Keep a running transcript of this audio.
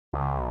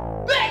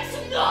Make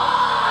some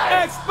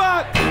noise!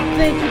 Xbox! You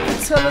think you can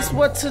tell us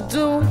what to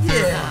do?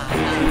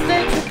 Yeah. You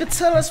think you can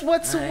tell us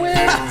what to wear?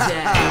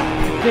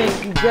 Yeah. You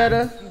think you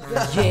better?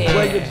 Yeah.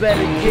 Well, you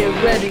better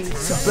get ready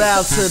to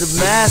bow to the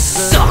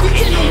master. Suck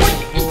it in a way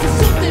into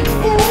something,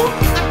 fool.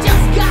 I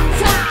just got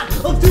tired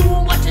of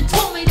doing what you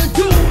told me to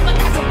do. But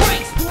that's a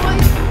breaks, boy.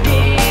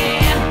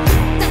 Yeah,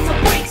 that's a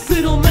breaks,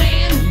 little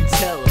man. You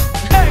tell him.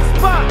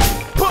 Xbox!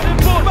 Putting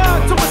full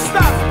mind to a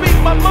stop, speak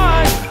my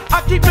mind.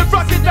 I keep it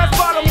rockin', that's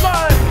bottom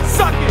line.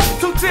 Suck it,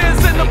 2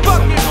 tears in the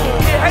bucket.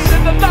 You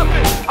hating to love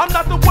it. I'm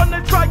not the one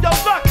to try your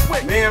luck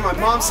with. Man, my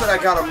mom said I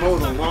gotta mow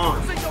the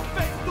lawn.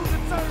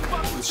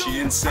 But she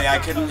didn't say I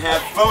couldn't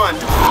have fun.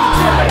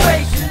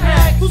 Generation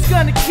X, who's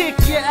gonna kick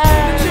your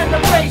ass?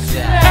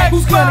 Generation X,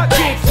 who's gonna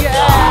kick your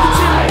ass?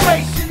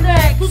 Generation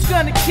X, who's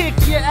gonna kick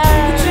your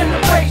ass?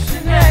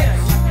 Generation X,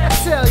 I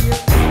tell you.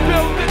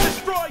 Build and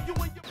destroy you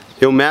and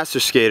Yo, your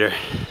MasterSkater.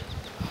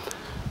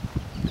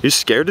 You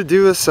scared to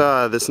do this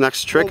this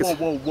next trick?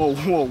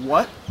 Whoa,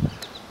 what?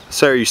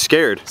 So are you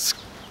scared?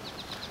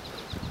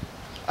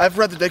 I've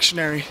read the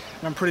dictionary,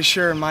 and I'm pretty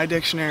sure in my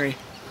dictionary,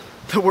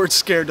 the word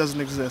scared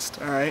doesn't exist,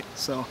 alright?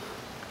 So,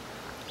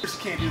 I just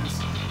can't do this.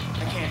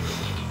 I can't.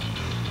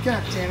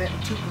 God damn it,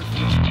 I'm too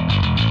confused.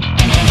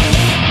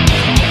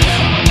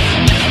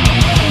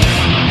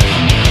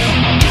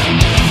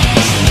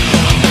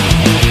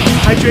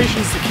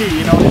 Hydration's the key,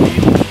 you know what I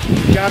mean?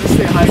 You gotta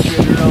stay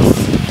hydrated or else...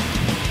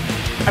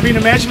 I mean,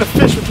 imagine a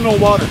fish with no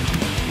water,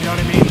 you know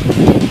what I mean?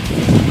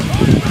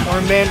 Or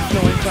a man with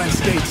no incline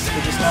skates,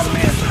 they're just not a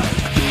man.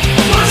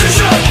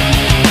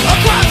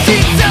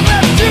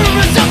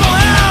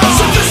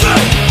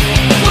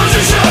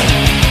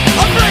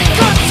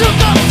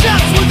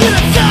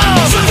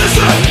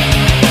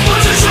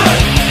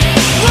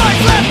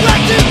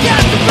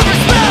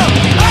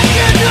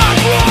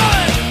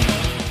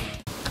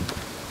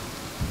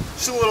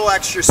 Just a little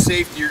extra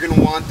safety, you're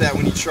gonna want that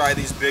when you try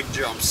these big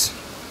jumps.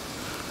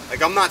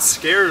 Like, I'm not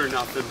scared or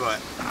nothing,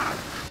 but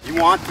you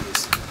want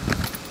these.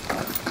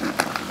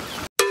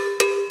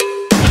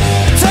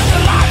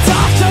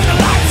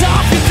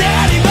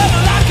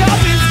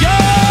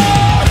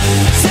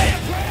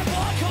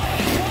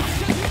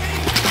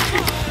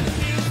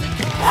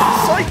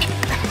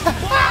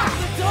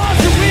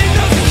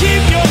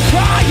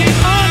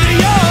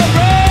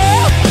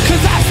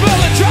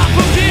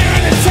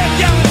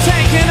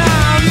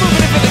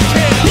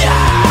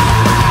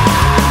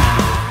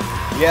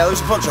 Yeah,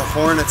 there's a bunch of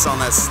hornets on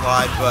that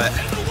slide, but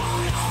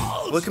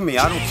look at me,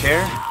 I don't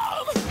care.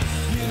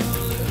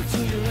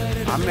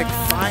 I'm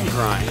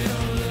McFineGrind.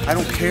 I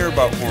don't care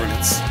about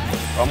hornets.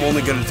 I'm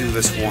only gonna do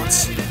this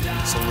once.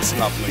 So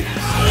listen up, ladies.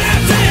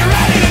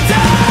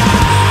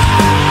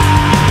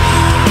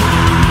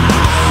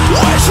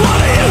 Which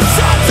one of you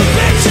sons of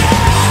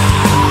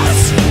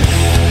bitches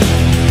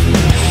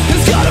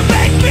is gonna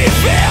make me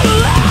feel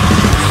alive?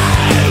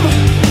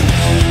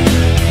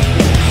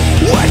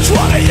 Which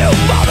one of you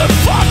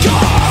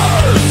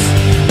motherfuckers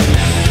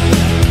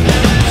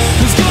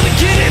is gonna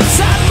get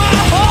inside my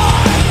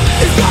heart?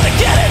 Is gonna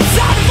get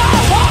inside my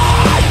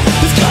heart?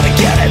 Is gonna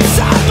get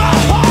inside my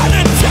heart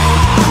and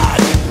die?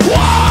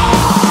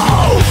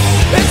 Whoa!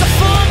 It's a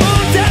full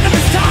moon, dead of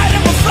his tide,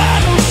 and my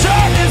flannel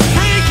shirt is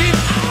freaking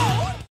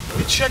out. Let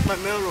me check my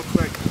mail real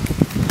quick.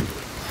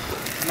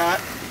 Not.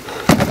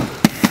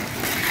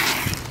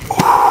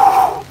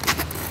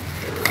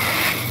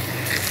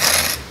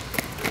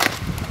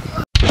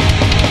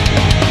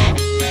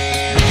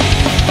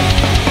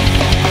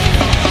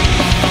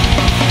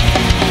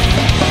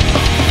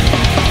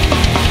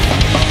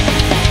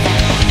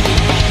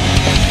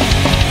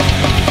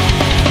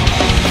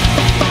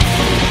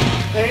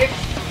 Hey,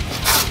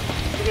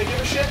 you gonna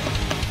give a shit?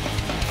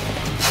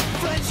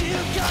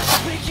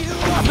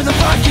 Up in the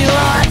parking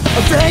lot,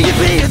 I'll tell you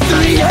be at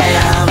 3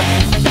 a.m.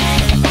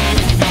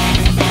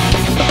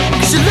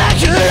 You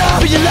locked it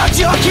up and you locked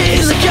your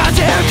keys in the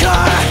goddamn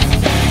car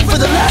for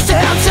the last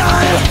damn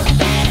time.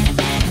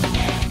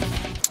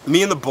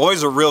 Me and the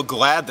boys are real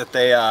glad that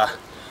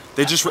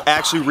they just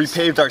actually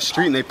repaved our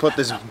street and they put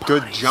this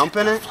good jump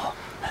in it.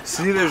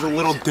 See, there's a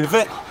little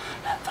divot.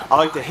 I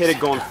like to hit it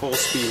going full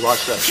speed.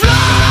 Watch this.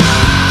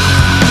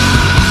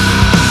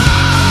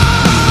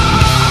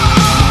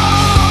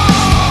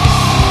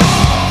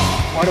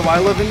 Why do I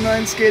love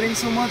inline skating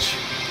so much?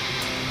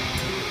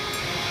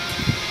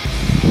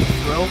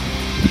 Well,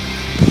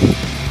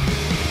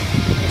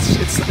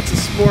 it's a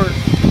sport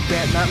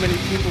that not many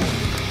people,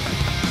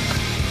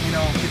 you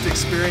know, get to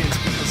experience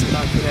because they're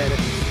not good at it.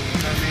 You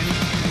know what I mean?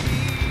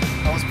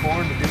 I was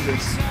born to do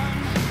this.